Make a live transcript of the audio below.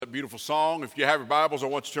that beautiful song. If you have your Bibles, I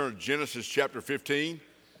want you to turn to Genesis chapter 15.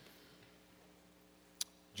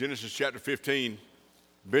 Genesis chapter 15.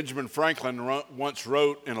 Benjamin Franklin once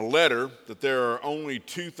wrote in a letter that there are only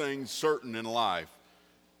two things certain in life: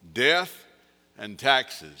 death and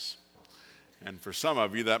taxes. And for some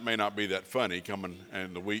of you, that may not be that funny coming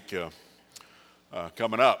in the week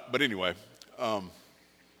coming up. But anyway, I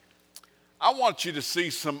want you to see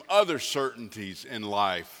some other certainties in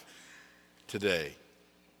life today.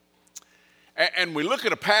 And we look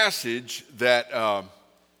at a passage that,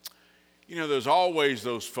 there's always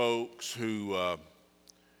those folks who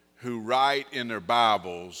write in their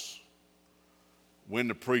Bibles when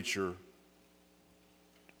the preacher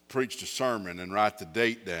preached a sermon and write the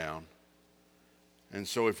date down. And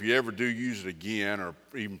so if you ever do use it again or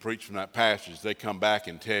even preach from that passage, they come back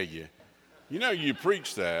and tell you, you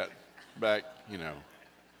preached that back,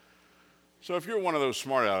 So if you're one of those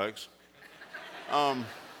smart alecks,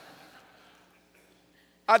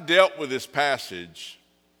 I dealt with this passage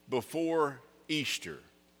before Easter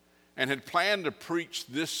and had planned to preach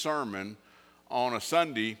this sermon on a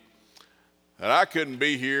Sunday that I couldn't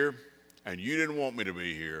be here and you didn't want me to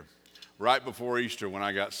be here right before Easter when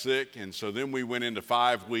I got sick. And so then we went into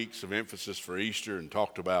 5 weeks of emphasis for Easter and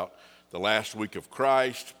talked about the last week of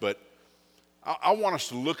Christ. But I want us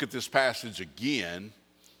to look at this passage again,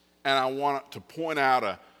 and I want to point out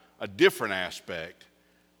a different aspect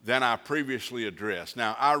than I previously addressed.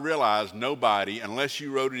 Now, I realize nobody, unless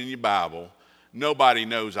you wrote it in your Bible, nobody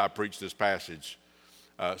knows I preached this passage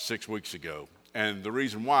 6 weeks ago. And the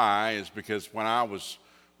reason why is because when I was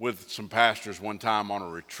with some pastors one time on a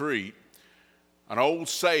retreat, an old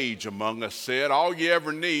sage among us said, all you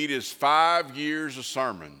ever need is 5 years of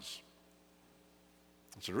sermons.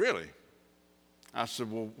 I said, really? I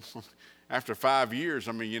said, well, after 5 years,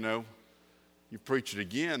 you preach it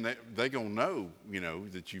again, they're going to know,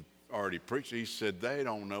 that you already preached. He said, they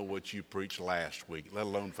don't know what you preached last week, let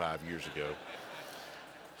alone 5 years ago.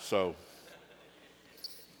 So,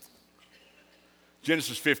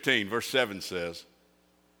 Genesis 15, verse 7 says,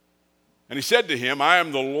 and he said to him, I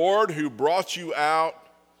am the Lord who brought you out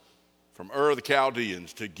from Ur of the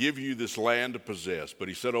Chaldeans to give you this land to possess. But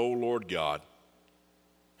he said, O Lord God,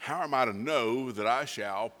 how am I to know that I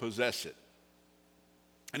shall possess it?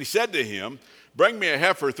 And he said to him, bring me a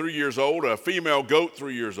heifer 3 years old, a female goat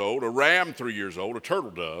 3 years old, a ram 3 years old, a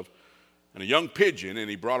turtle dove, and a young pigeon. And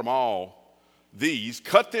he brought them all these,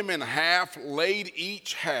 cut them in half, laid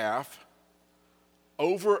each half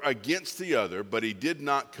over against the other, but he did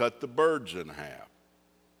not cut the birds in half.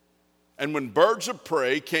 And when birds of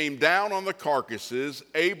prey came down on the carcasses,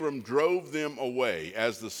 Abram drove them away.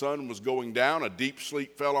 As the sun was going down, a deep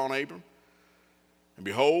sleep fell on Abram. And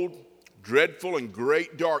behold, dreadful and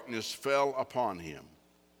great darkness fell upon him.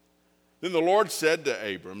 Then the Lord said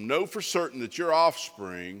to Abram, know for certain that your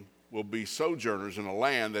offspring will be sojourners in a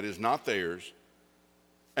land that is not theirs,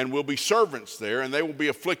 and will be servants there, and they will be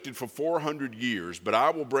afflicted for 400 years. But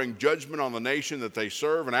I will bring judgment on the nation that they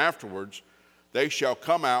serve, and afterwards they shall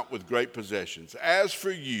come out with great possessions. As for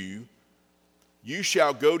you, you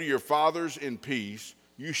shall go to your fathers in peace.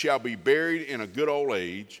 You shall be buried in a good old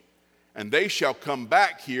age. And they shall come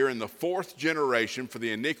back here in the 4th generation, for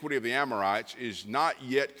the iniquity of the Amorites is not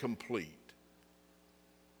yet complete.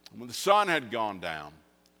 When the sun had gone down,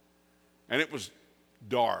 and it was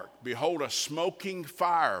dark, behold, a smoking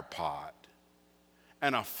fire pot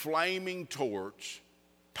and a flaming torch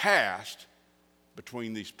passed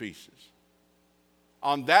between these pieces.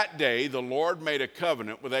 On that day, the Lord made a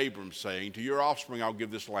covenant with Abram, saying, to your offspring I'll give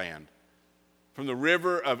this land, from the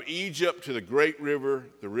river of Egypt to the great river,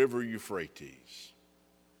 the river Euphrates.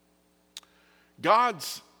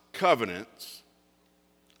 God's covenants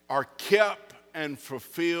are kept and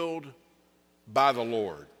fulfilled by the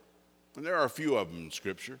Lord. And there are a few of them in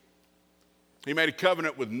Scripture. He made a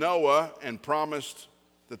covenant with Noah and promised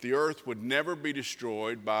that the earth would never be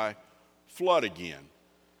destroyed by flood again.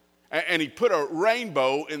 And he put a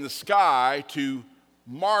rainbow in the sky to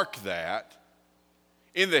mark that.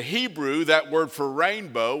 In the Hebrew, that word for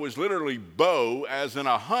rainbow is literally bow, as in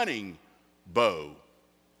a hunting bow.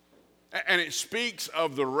 And it speaks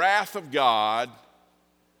of the wrath of God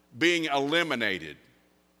being eliminated.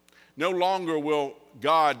 No longer will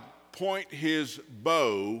God point his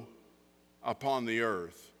bow upon the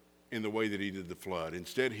earth in the way that he did the flood.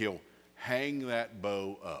 Instead, he'll hang that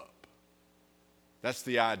bow up. That's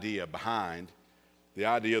the idea behind the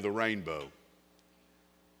idea of the rainbow.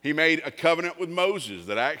 He made a covenant with Moses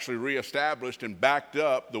that actually reestablished and backed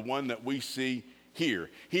up the one that we see here.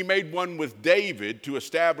 He made one with David to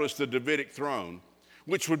establish the Davidic throne,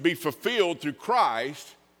 which would be fulfilled through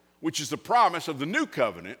Christ which is the promise of the new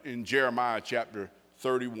covenant in Jeremiah chapter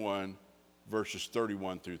 31, verses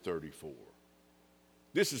 31 through 34.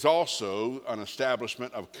 This is also an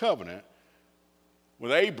establishment of covenant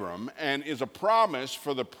with Abram and is a promise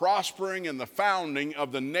for the prospering and the founding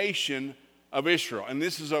of the nation of Israel. And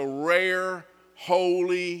this is a rare,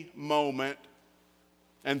 holy moment.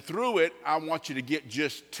 And through it, I want you to get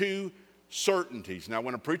just two certainties. Now,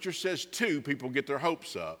 when a preacher says two, people get their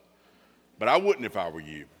hopes up. But I wouldn't if I were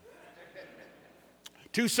you.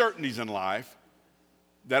 Two certainties in life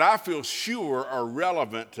that I feel sure are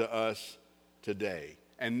relevant to us today.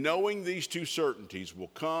 And knowing these two certainties will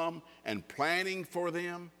come and planning for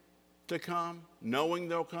them to come, knowing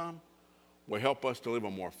they'll come, will help us to live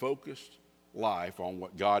a more focused life on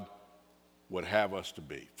what God would have us to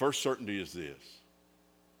be. First certainty is this: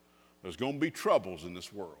 there's going to be troubles in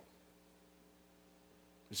this world.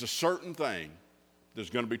 It's a certain thing. There's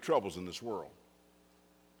going to be troubles in this world.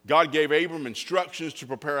 God gave Abram instructions to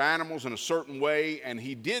prepare animals in a certain way, and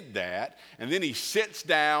he did that, and then he sits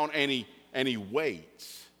down and he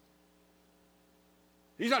waits.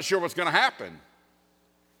 He's not sure what's going to happen,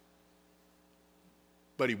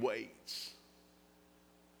 but he waits.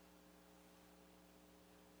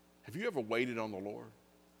 Have you ever waited on the Lord?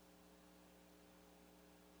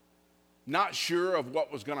 Not sure of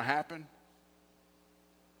what was going to happen?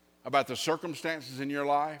 About the circumstances in your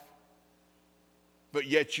life? But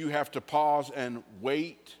yet you have to pause and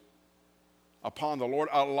wait upon the Lord.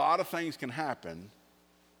 A lot of things can happen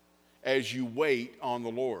as you wait on the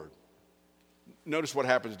Lord. Notice what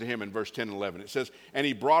happens to him in verse 10 and 11. It says, and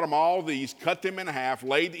he brought them all these, cut them in half,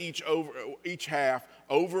 laid each half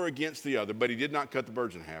over against the other, but he did not cut the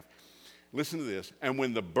birds in half. Listen to this. And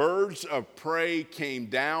when the birds of prey came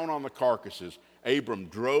down on the carcasses, Abram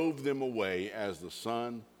drove them away as the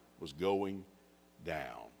sun was going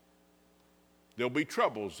down. There'll be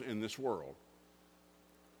troubles in this world.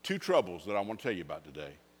 Two troubles that I want to tell you about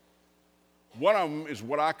today. One of them is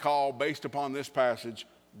what I call, based upon this passage,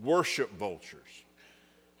 worship vultures.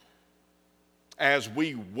 As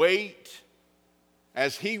we wait,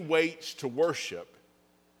 as he waits to worship,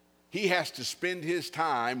 he has to spend his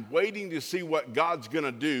time waiting to see what God's going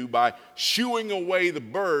to do by shooing away the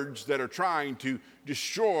birds that are trying to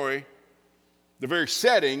destroy the very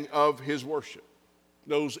setting of his worship.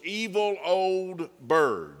 Those evil old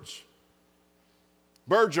birds.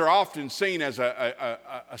 Birds are often seen as a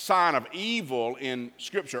sign of evil in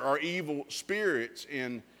Scripture, or evil spirits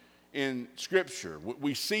in Scripture.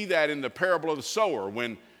 We see that in the parable of the sower,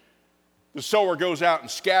 when the sower goes out and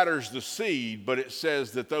scatters the seed, but it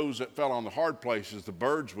says that those that fell on the hard places, the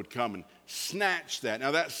birds would come and snatch that.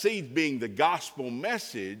 Now, that seed being the gospel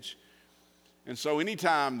message, and so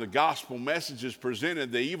anytime the gospel message is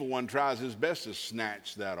presented, the evil one tries his best to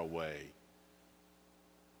snatch that away.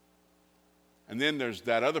 And then there's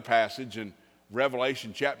that other passage in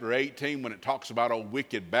Revelation chapter 18 when it talks about old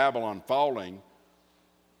wicked Babylon falling.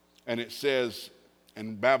 And it says,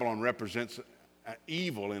 and Babylon represents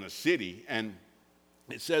evil in a city. And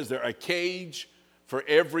it says they're a cage for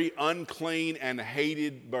every unclean and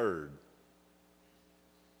hated bird.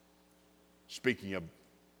 Speaking of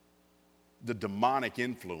the demonic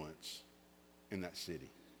influence in that city.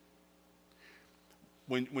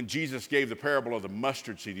 When Jesus gave the parable of the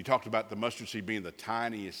mustard seed, he talked about the mustard seed being the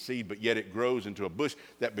tiniest seed, but yet it grows into a bush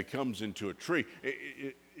that becomes into a tree.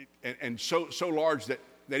 And so large that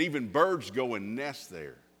even birds go and nest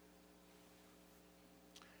there.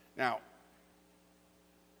 Now,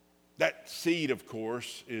 that seed, of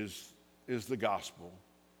course, is the gospel.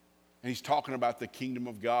 And he's talking about the kingdom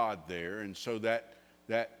of God there. And so that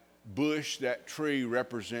bush, that tree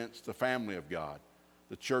represents the family of God,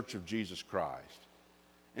 the church of Jesus Christ.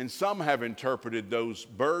 And some have interpreted those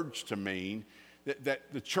birds to mean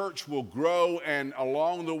that the church will grow, and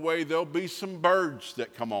along the way there'll be some birds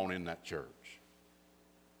that come on in that church.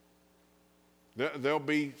 There'll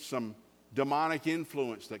be some demonic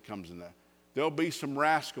influence that comes in that. There'll be some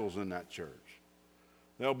rascals in that church.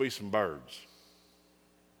 There'll be some birds.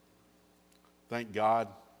 Thank God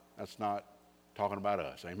that's not talking about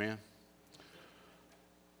us. Amen?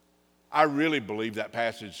 I really believe that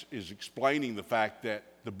passage is explaining the fact that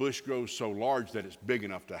the bush grows so large that it's big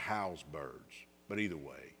enough to house birds. But either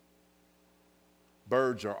way,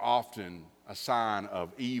 birds are often a sign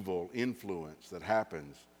of evil influence that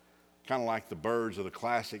happens, kind of like the birds of the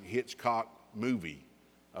classic Hitchcock movie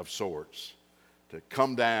of sorts, to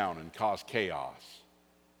come down and cause chaos.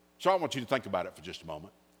 So I want you to think about it for just a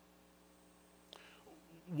moment.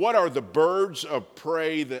 What are the birds of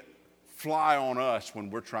prey that fly on us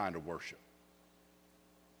when we're trying to worship?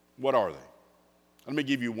 What are they? Let me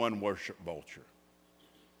give you one worship vulture.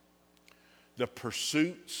 the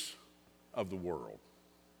pursuits of the world.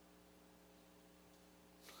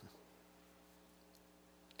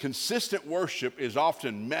 Consistent worship is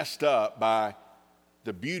often messed up by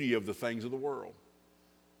the beauty of the things of the world.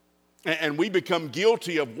 And we become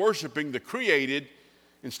guilty of worshiping the created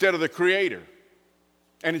instead of the Creator.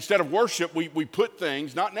 And instead of worship, we put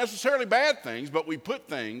things, not necessarily bad things, but we put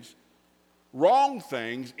things, wrong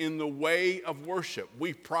things, in the way of worship.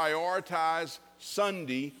 We prioritize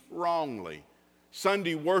Sunday wrongly.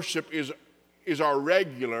 Sunday worship is our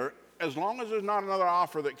regular, as long as there's not another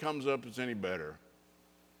offer that comes up that's any better.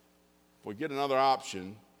 If we get another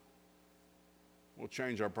option, we'll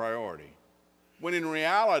change our priority. When in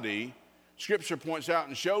reality, Scripture points out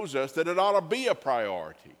and shows us that it ought to be a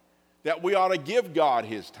priority, that we ought to give God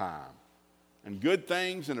His time. And good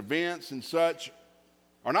things and events and such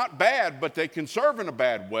are not bad, but they can serve in a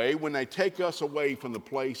bad way when they take us away from the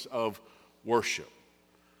place of worship.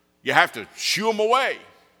 You have to shoo them away.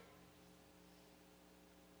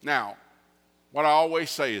 Now, what I always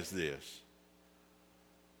say is this: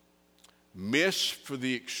 miss for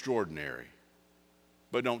the extraordinary,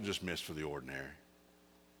 but don't just miss for the ordinary.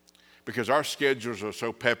 Because our schedules are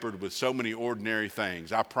so peppered with so many ordinary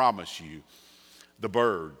things, I promise you, the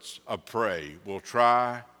birds of prey will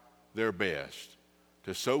try their best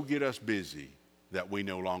to so get us busy that we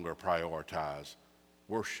no longer prioritize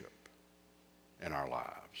worship in our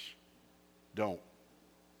lives.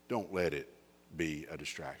 Don't let it be a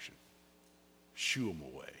distraction. Shoo them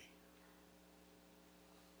away.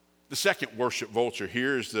 The second worship vulture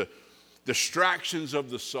here is the distractions of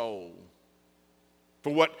the soul.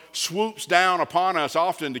 For what swoops down upon us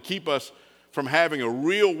often to keep us from having a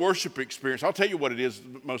real worship experience. I'll tell you what it is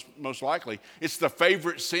most likely. It's the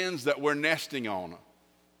favorite sins that we're nesting on.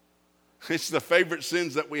 It's the favorite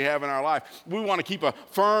sins that we have in our life. We want to keep a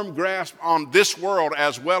firm grasp on this world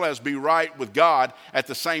as well as be right with God at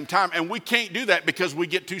the same time. And we can't do that because we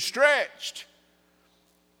get too stretched.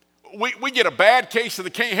 We get a bad case of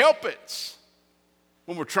the can't help it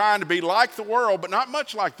when we're trying to be like the world, but not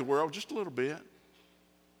much like the world, just a little bit.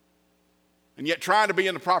 And yet trying to be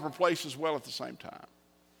in the proper place as well at the same time.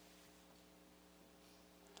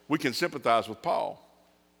 We can sympathize with Paul.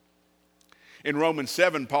 In Romans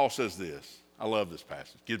 7, Paul says this. I love this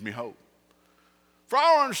passage. It gives me hope. For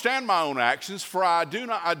I don't understand my own actions, for I do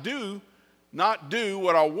not do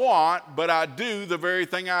what I want, but I do the very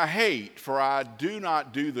thing I hate. For I do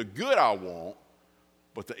not do the good I want,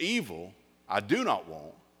 but the evil I do not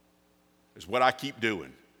want is what I keep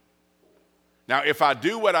doing. Now, if I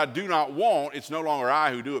do what I do not want, it's no longer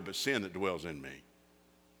I who do it, but sin that dwells in me.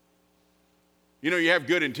 You know, you have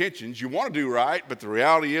good intentions. You want to do right, but the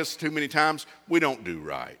reality is too many times we don't do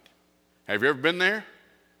right. Have you ever been there?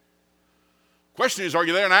 Question is, are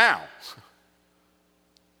you there now?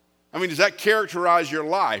 I mean, does that characterize your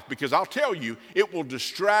life? Because I'll tell you, it will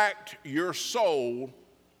distract your soul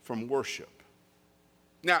from worship.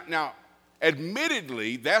 Now,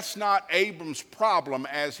 admittedly, that's not Abram's problem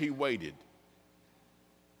as he waited.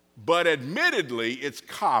 But admittedly, it's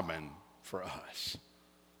common for us.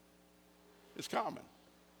 It's common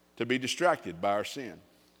to be distracted by our sin.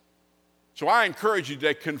 So I encourage you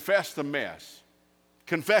today, confess the mess.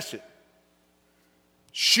 Confess it.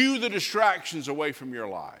 Shoo the distractions away from your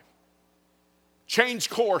life. Change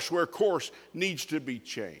course where course needs to be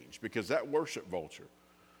changed, because that worship vulture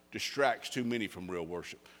distracts too many from real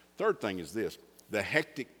worship. Third thing is this: the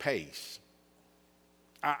hectic pace.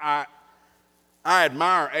 I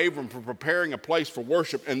admire Abram for preparing a place for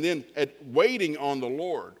worship and then waiting on the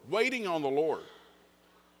Lord. Waiting on the Lord.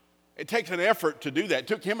 It takes an effort to do that. It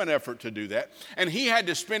took him an effort to do that. And he had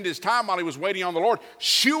to spend his time while he was waiting on the Lord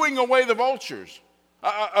shooing away the vultures.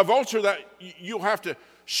 A vulture that you'll have to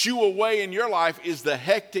shoo away in your life is the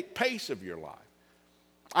hectic pace of your life.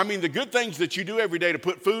 I mean, the good things that you do every day to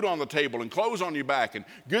put food on the table and clothes on your back and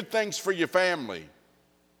good things for your family.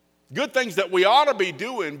 Good things that we ought to be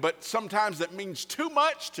doing, but sometimes that means too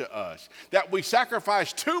much to us, that we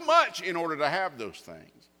sacrifice too much in order to have those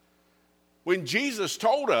things. When Jesus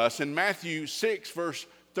told us in Matthew 6, verse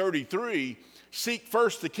 33, seek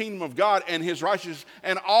first the kingdom of God and his righteousness,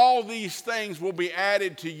 and all these things will be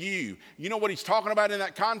added to you. You know what he's talking about in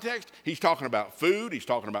that context? He's talking about food. He's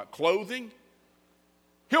talking about clothing.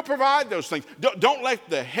 He'll provide those things. Don't let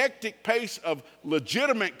the hectic pace of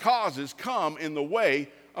legitimate causes come in the way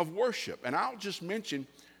of worship. And I'll just mention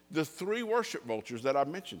the three worship vultures that I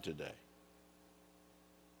mentioned today.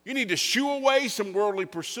 You need to shoo away some worldly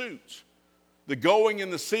pursuits. The going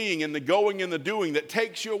and the seeing and the going and the doing that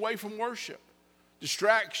takes you away from worship,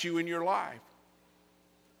 distracts you in your life.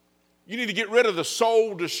 You need to get rid of the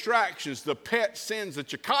soul distractions, the pet sins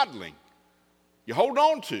that you're coddling you hold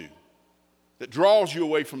on to that draws you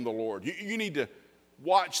away from the Lord. You need to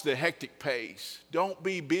watch the hectic pace. Don't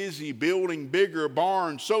be busy building bigger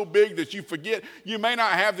barns so big that you forget you may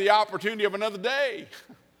not have the opportunity of another day.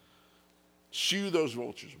 Shoo those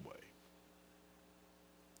vultures away.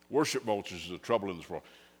 Worship vultures is the trouble in this world.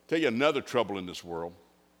 I'll tell you another trouble in this world.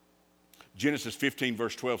 Genesis 15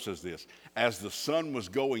 verse 12 says this: as the sun was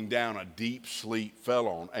going down, a deep sleep fell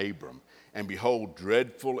on Abram, and behold,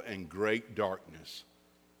 dreadful and great darkness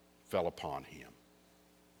fell upon him.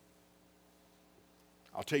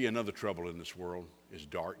 I'll tell you another trouble in this world is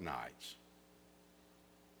dark nights.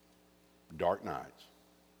 Dark nights.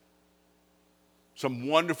 Some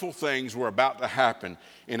wonderful things were about to happen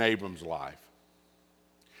in Abram's life.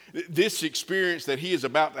 This experience that he is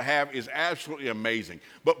about to have is absolutely amazing.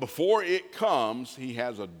 But before it comes, he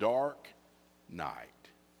has a dark night.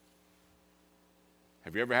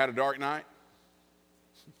 Have you ever had a dark night?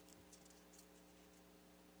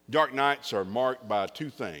 Dark nights are marked by two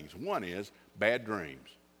things. One is bad dreams.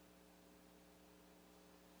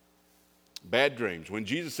 Bad dreams. When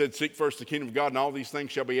Jesus said, seek first the kingdom of God and all these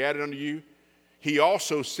things shall be added unto you, he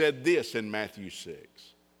also said this in Matthew 6.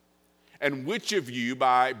 And which of you,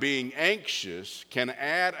 by being anxious, can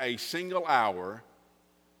add a single hour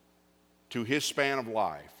to his span of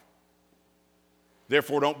life?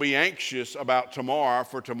 Therefore, don't be anxious about tomorrow,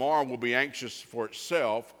 for tomorrow will be anxious for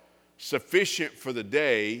itself. Sufficient for the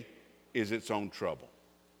day is its own trouble.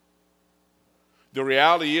 The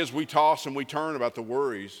reality is we toss and we turn about the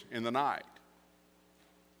worries in the night.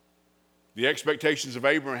 The expectations of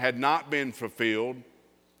Abraham had not been fulfilled.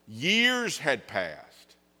 Years had passed.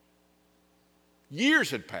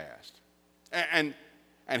 Years had passed. And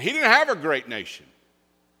he didn't have a great nation.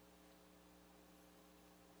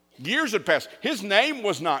 Years had passed. His name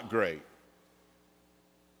was not great.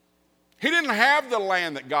 He didn't have the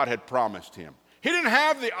land that God had promised him. He didn't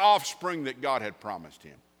have the offspring that God had promised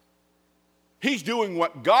him. He's doing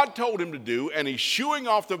what God told him to do, and he's shooing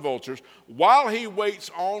off the vultures while he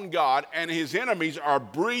waits on God, and his enemies are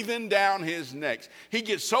breathing down his neck. He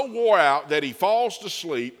gets so wore out that he falls to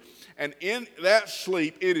sleep, and in that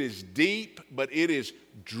sleep, it is deep, but it is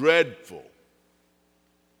dreadful.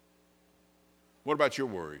 What about your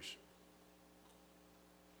worries?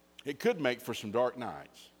 It could make for some dark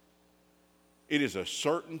nights. It is a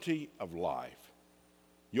certainty of life.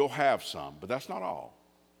 You'll have some, but that's not all.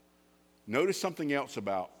 Notice something else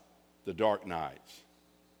about the dark nights.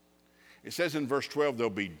 It says in verse 12, there'll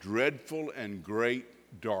be dreadful and great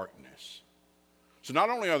darkness. So not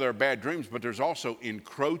only are there bad dreams, but there's also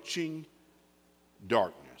encroaching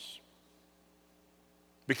darkness.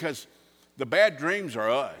 Because the bad dreams are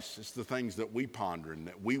us. It's the things that we ponder and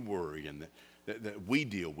that we worry and that we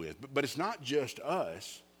deal with. But it's not just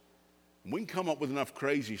us. We can come up with enough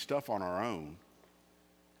crazy stuff on our own.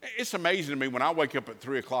 It's amazing to me when I wake up at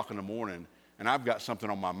 3 o'clock in the morning and I've got something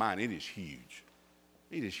on my mind. It is huge.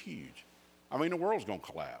 It is huge. I mean, the world's going to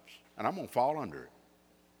collapse and I'm going to fall under it.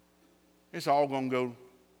 It's all going to go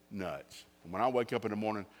nuts. And when I wake up in the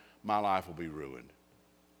morning, my life will be ruined.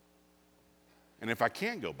 And if I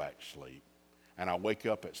can go back to sleep and I wake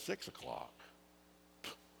up at 6 o'clock,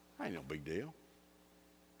 ain't no big deal.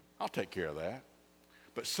 I'll take care of that.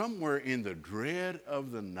 But somewhere in the dread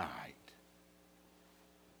of the night,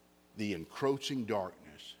 the encroaching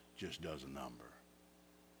darkness just does a number.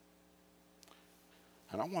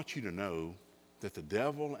 And I want you to know that the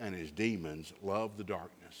devil and his demons love the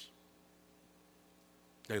darkness.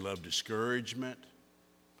 They love discouragement.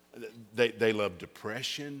 They love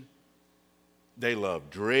depression. They love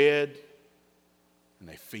dread. And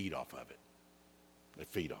they feed off of it. They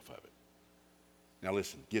feed off of it. Now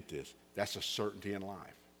listen, get this. That's a certainty in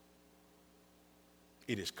life.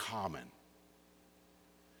 It is common.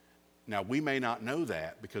 Now, we may not know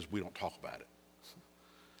that because we don't talk about it.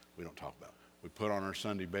 We don't talk about it. We put on our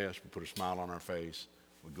Sunday best. We put a smile on our face.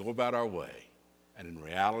 We go about our way. And in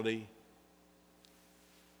reality,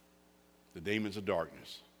 the demons of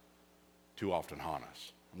darkness too often haunt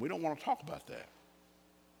us. And we don't want to talk about that.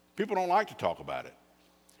 People don't like to talk about it.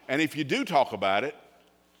 And if you do talk about it,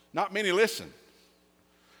 not many listen.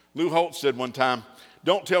 Lou Holtz said one time,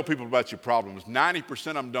 don't tell people about your problems. 90%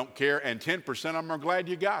 of them don't care, and 10% of them are glad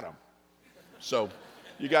you got them. So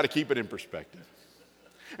you got to keep it in perspective.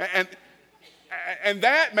 And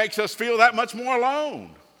that makes us feel that much more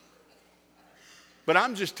alone. But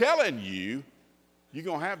I'm just telling you, you're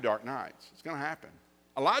going to have dark nights. It's going to happen.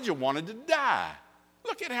 Elijah wanted to die.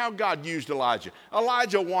 Look at how God used Elijah.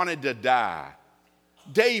 Elijah wanted to die.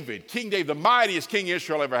 David, King David, the mightiest king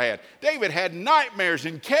Israel ever had. David had nightmares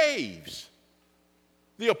in caves.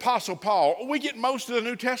 The Apostle Paul, we get most of the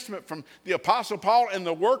New Testament from the Apostle Paul and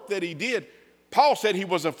the work that he did. Paul said he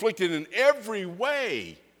was afflicted in every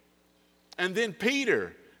way. And then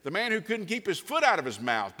Peter, the man who couldn't keep his foot out of his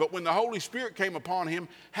mouth, but when the Holy Spirit came upon him,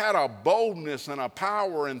 had a boldness and a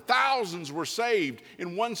power, and thousands were saved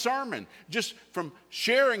in one sermon just from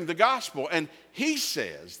sharing the gospel. And he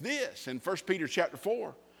says this in 1 Peter chapter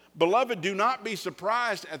 4, "Beloved, do not be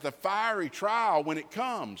surprised at the fiery trial when it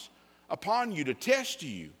comes upon you to test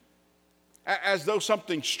you, as though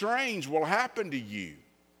something strange will happen to you.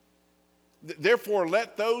 Therefore,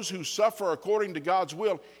 let those who suffer according to God's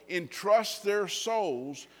will entrust their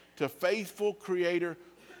souls to a faithful Creator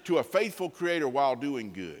while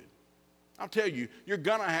doing good." I'll tell you, you're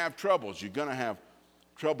going to have troubles. You're going to have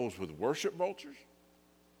troubles with worship vultures,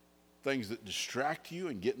 things that distract you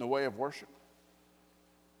and get in the way of worship.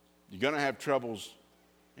 You're going to have troubles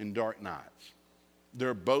in dark nights.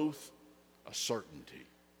 They're both a certainty.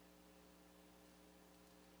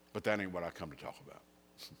 But that ain't what I come to talk about.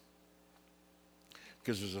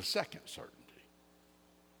 Because there's a second certainty.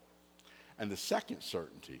 And the second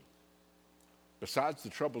certainty, besides the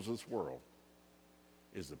troubles of this world,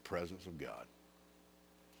 is the presence of God.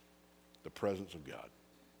 The presence of God.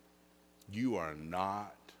 You are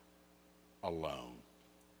not alone.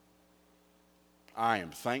 I am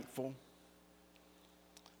thankful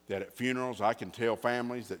that at funerals I can tell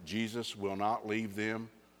families that Jesus will not leave them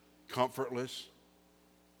comfortless.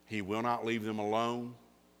 He will not leave them alone.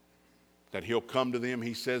 That he'll come to them.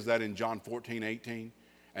 He says that in John 14:18.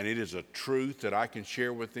 And it is a truth that I can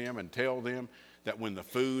share with them and tell them that when the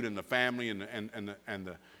food and the family and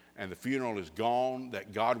the funeral is gone,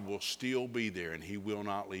 that God will still be there and he will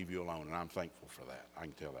not leave you alone. And I'm thankful for that. I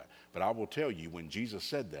can tell that. But I will tell you, when Jesus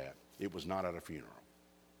said that, it was not at a funeral.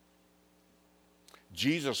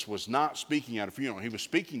 Jesus was not speaking at a funeral. He was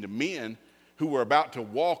speaking to men who were about to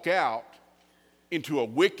walk out into a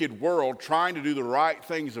wicked world trying to do the right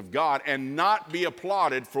things of God and not be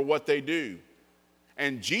applauded for what they do.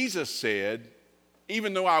 And Jesus said,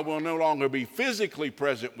 even though I will no longer be physically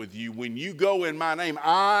present with you, when you go in my name,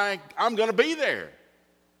 I'm going to be there.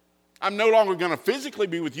 I'm no longer going to physically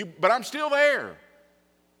be with you, but I'm still there.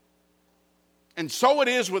 And so it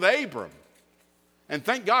is with Abram. And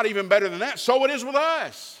thank God, even better than that, so it is with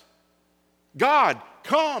us. God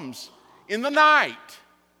comes in the night.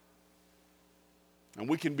 And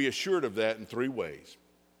we can be assured of that in three ways.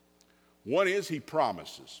 One is he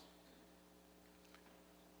promises.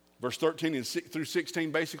 Verse 13 through 16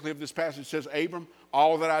 basically of this passage says, Abram,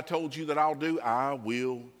 all that I told you that I'll do, I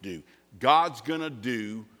will do. God's going to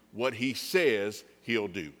do what he says he'll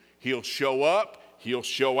do. He'll show up. He'll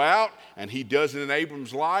show out, and he does it in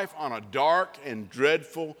Abram's life on a dark and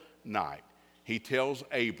dreadful night. He tells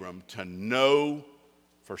Abram to know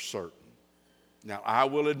for certain. Now, I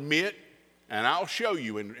will admit, and I'll show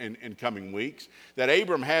you in coming weeks, that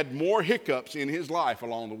Abram had more hiccups in his life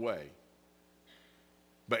along the way.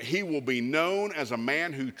 But he will be known as a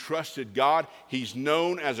man who trusted God. He's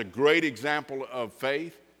known as a great example of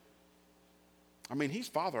faith. I mean, he's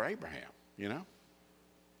Father Abraham, you know.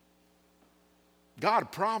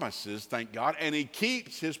 God promises, thank God, and he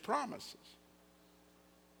keeps his promises.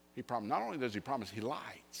 Not only does he promise, he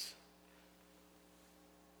lights.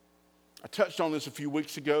 I touched on this a few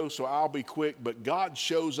weeks ago, so I'll be quick, but God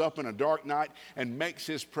shows up in a dark night and makes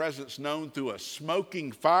his presence known through a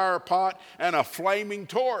smoking fire pot and a flaming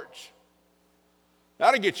torch.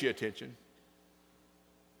 That'll get you attention.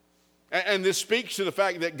 And this speaks to the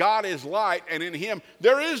fact that God is light, and in him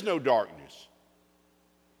there is no darkness.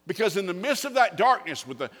 Because in the midst of that darkness,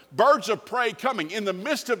 with the birds of prey coming, in the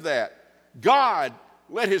midst of that, God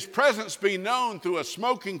let his presence be known through a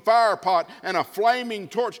smoking fire pot and a flaming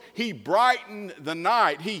torch. He brightened the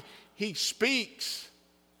night. He speaks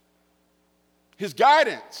his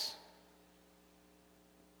guidance.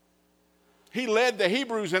 He led the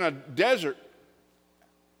Hebrews in a desert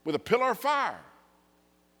with a pillar of fire.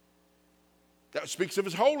 That speaks of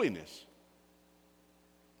his holiness.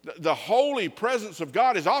 The holy presence of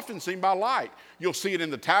God is often seen by light. You'll see it in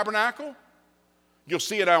the tabernacle. You'll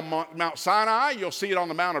see it on Mount Sinai. You'll see it on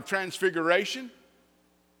the Mount of Transfiguration.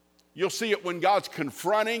 You'll see it when God's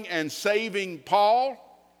confronting and saving Paul.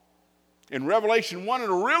 In Revelation 1,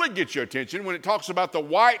 it'll really get your attention when it talks about the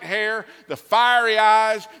white hair, the fiery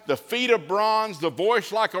eyes, the feet of bronze, the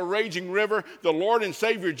voice like a raging river, the Lord and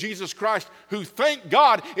Savior Jesus Christ, who, thank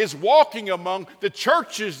God, is walking among the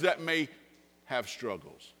churches that may have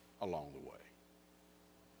struggles along the way.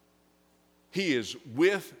 He is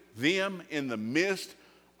with them in the midst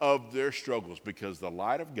of their struggles because the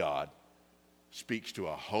light of God speaks to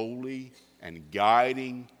a holy and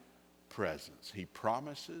guiding presence. He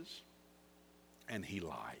promises and he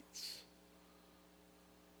lights.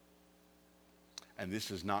 And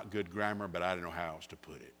this is not good grammar, but I don't know how else to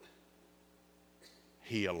put it.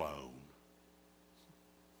 He alone.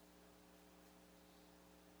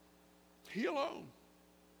 He alone.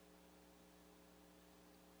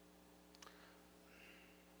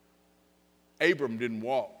 Abram didn't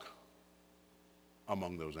walk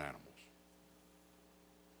among those animals.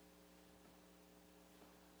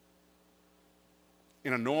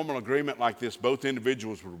 In a normal agreement like this, both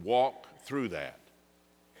individuals would walk through that.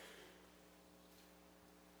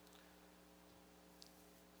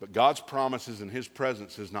 But God's promises and his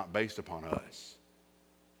presence is not based upon us.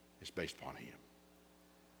 It's based upon him.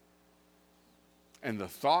 And the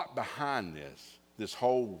thought behind this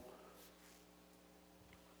whole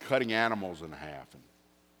cutting animals in half and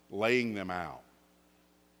laying them out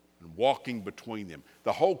and walking between them,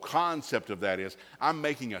 the whole concept of that is, I'm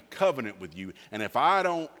making a covenant with you, and if I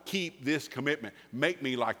don't keep this commitment, make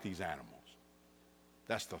me like these animals.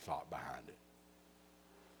 That's the thought behind it.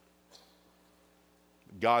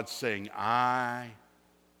 God's saying, I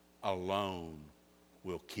alone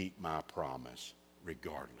will keep my promise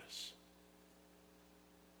regardless.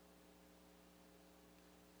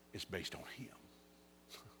 It's based on him.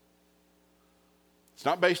 It's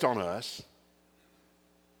not based on us.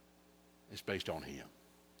 It's based on him.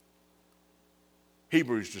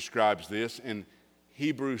 Hebrews describes this. In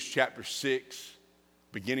Hebrews chapter 6,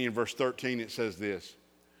 beginning in verse 13, it says this: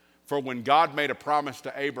 For when God made a promise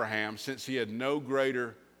to Abraham, since he had no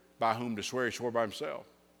greater by whom to swear, he swore by himself,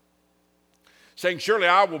 saying, Surely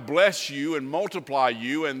I will bless you and multiply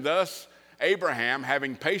you. And thus Abraham,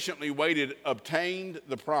 having patiently waited, obtained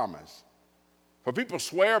the promise. For people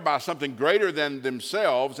swear by something greater than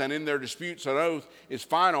themselves, and in their disputes an oath is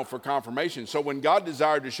final for confirmation. So when God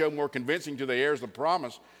desired to show more convincing to the heirs of the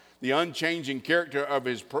promise the unchanging character of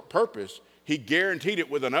his purpose, he guaranteed it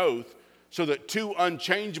with an oath, so that two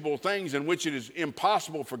unchangeable things in which it is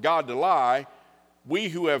impossible for God to lie, we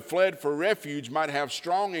who have fled for refuge might have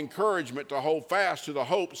strong encouragement to hold fast to the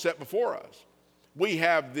hope set before us. We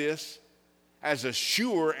have this as a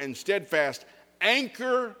sure and steadfast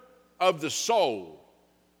anchor of the soul,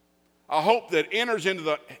 a hope that enters into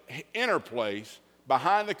the inner place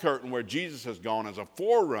behind the curtain where Jesus has gone as a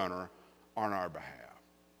forerunner on our behalf.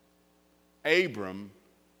 Abram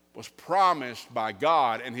was promised by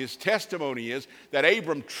God, and his testimony is that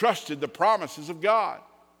Abram trusted the promises of God.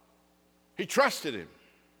 He trusted him.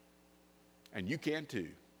 And you can too.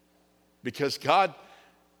 Because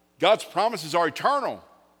God's promises are eternal.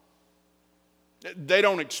 They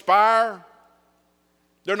don't expire.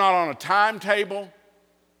 They're not on a timetable.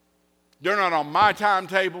 They're not on my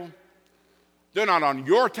timetable. They're not on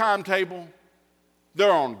your timetable.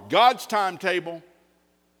 They're on God's timetable.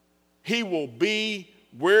 He will be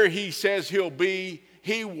where he says he'll be.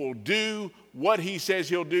 He will do what he says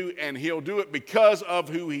he'll do, and he'll do it because of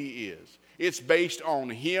who he is. It's based on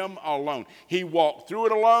him alone. He walked through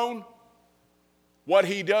it alone. What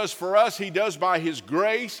he does for us, he does by his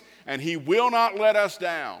grace, and he will not let us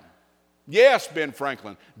down. Yes, Ben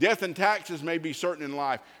Franklin, death and taxes may be certain in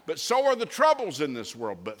life, but so are the troubles in this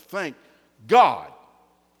world. But thank God,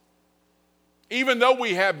 even though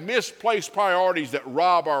we have misplaced priorities that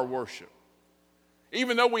rob our worship,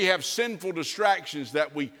 even though we have sinful distractions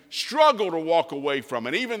that we struggle to walk away from,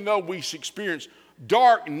 and even though we experience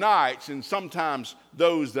dark nights and sometimes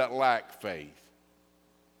those that lack faith,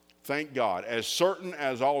 thank God, as certain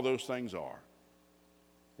as all those things are,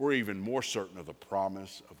 we're even more certain of the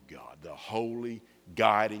promise of God, the holy,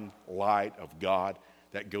 guiding light of God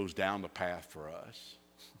that goes down the path for us.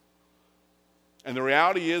 And the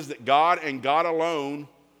reality is that God and God alone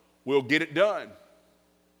will get it done.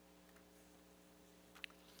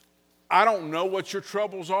 I don't know what your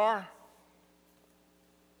troubles are,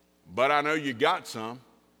 but I know you got some.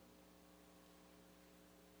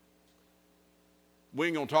 We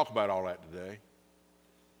ain't going to talk about all that today,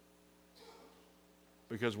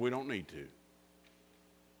 because we don't need to.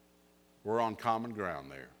 We're on common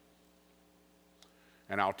ground there.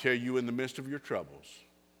 And I'll tell you, in the midst of your troubles,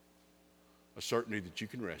 a certainty that you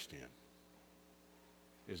can rest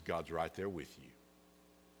in is God's right there with you.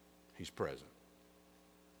 He's present.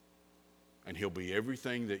 And he'll be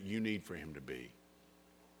everything that you need for him to be,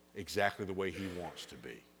 exactly the way he wants to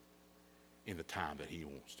be, in the time that he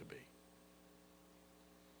wants to be.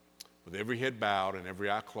 With every head bowed and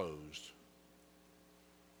every eye closed,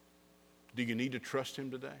 do you need to trust him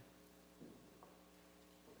today?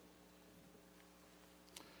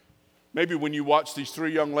 Maybe when you watch these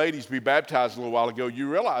three young ladies be baptized a little while ago, you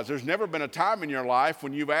realize there's never been a time in your life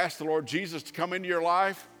when you've asked the Lord Jesus to come into your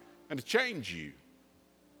life and to change you.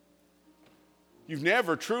 You've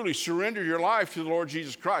never truly surrendered your life to the Lord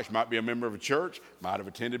Jesus Christ. You might be a member of a church, might have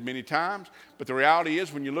attended many times, but the reality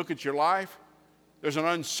is when you look at your life, there's an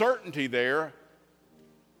uncertainty there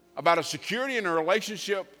about a security in a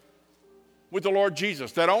relationship with the Lord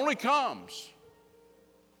Jesus that only comes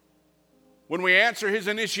when we answer his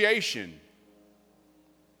initiation.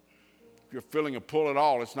 If you're feeling a pull at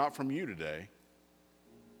all, it's not from you today.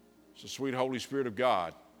 It's the sweet Holy Spirit of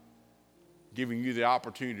God giving you the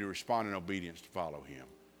opportunity to respond in obedience to follow him.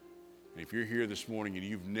 And if you're here this morning and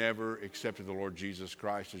you've never accepted the Lord Jesus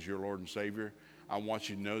Christ as your Lord and Savior, I want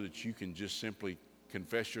you to know that you can just simply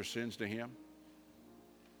confess your sins to him.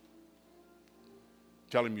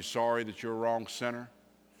 Tell him you're sorry that you're a wrong sinner.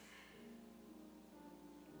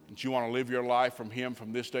 That you want to live your life from him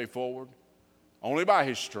from this day forward. Only by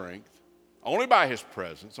his strength, only by his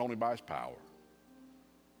presence, only by his power.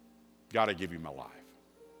 God, I give you my life.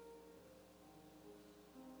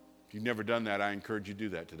 If you've never done that, I encourage you to do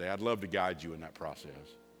that today. I'd love to guide you in that process.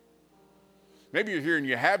 Maybe you're here and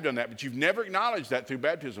you have done that, but you've never acknowledged that through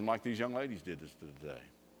baptism like these young ladies did this today.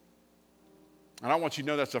 And I want you to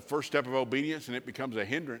know that's the first step of obedience, and it becomes a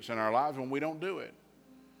hindrance in our lives when we don't do it.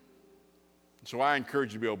 So I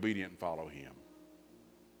encourage you to be obedient and follow him.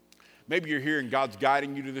 Maybe you're here and God's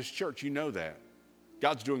guiding you to this church. You know that.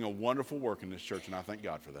 God's doing a wonderful work in this church, and I thank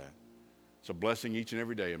God for that. It's a blessing each and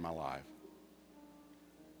every day in my life.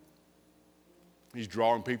 He's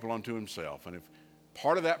drawing people unto himself. And if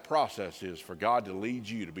part of that process is for God to lead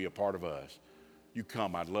you to be a part of us, you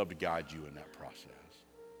come. I'd love to guide you in that process.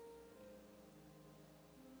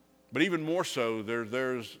 But even more so,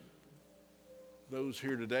 there's those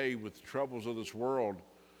here today with the troubles of this world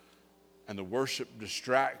and the worship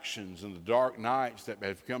distractions and the dark nights that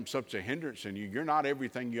have become such a hindrance in you. You're not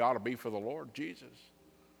everything you ought to be for the Lord Jesus.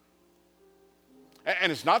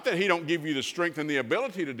 And it's not that he don't give you the strength and the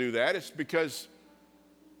ability to do that. It's because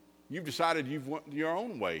you've decided you've went your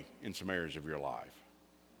own way in some areas of your life.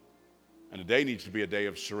 And today needs to be a day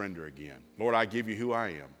of surrender again. Lord, I give you who I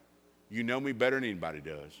am. You know me better than anybody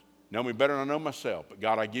does. Know me better than I know myself. But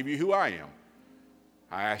God, I give you who I am.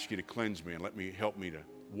 I ask you to cleanse me and help me to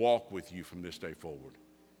walk with you from this day forward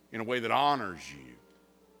in a way that honors you,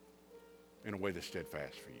 in a way that's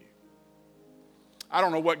steadfast for you. I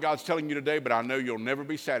don't know what God's telling you today, but I know you'll never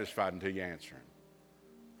be satisfied until you answer him.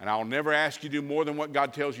 And I'll never ask you to do more than what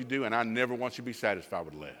God tells you to do, and I never want you to be satisfied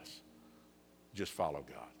with less. Just follow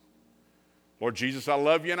God. Lord Jesus, I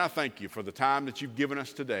love you and I thank you for the time that you've given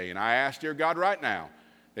us today. And I ask, dear God, right now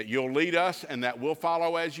that you'll lead us and that we'll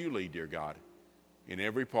follow as you lead, dear God, in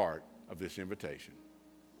every part of this invitation.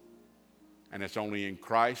 And it's only in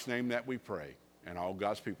Christ's name that we pray. And all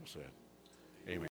God's people said, amen.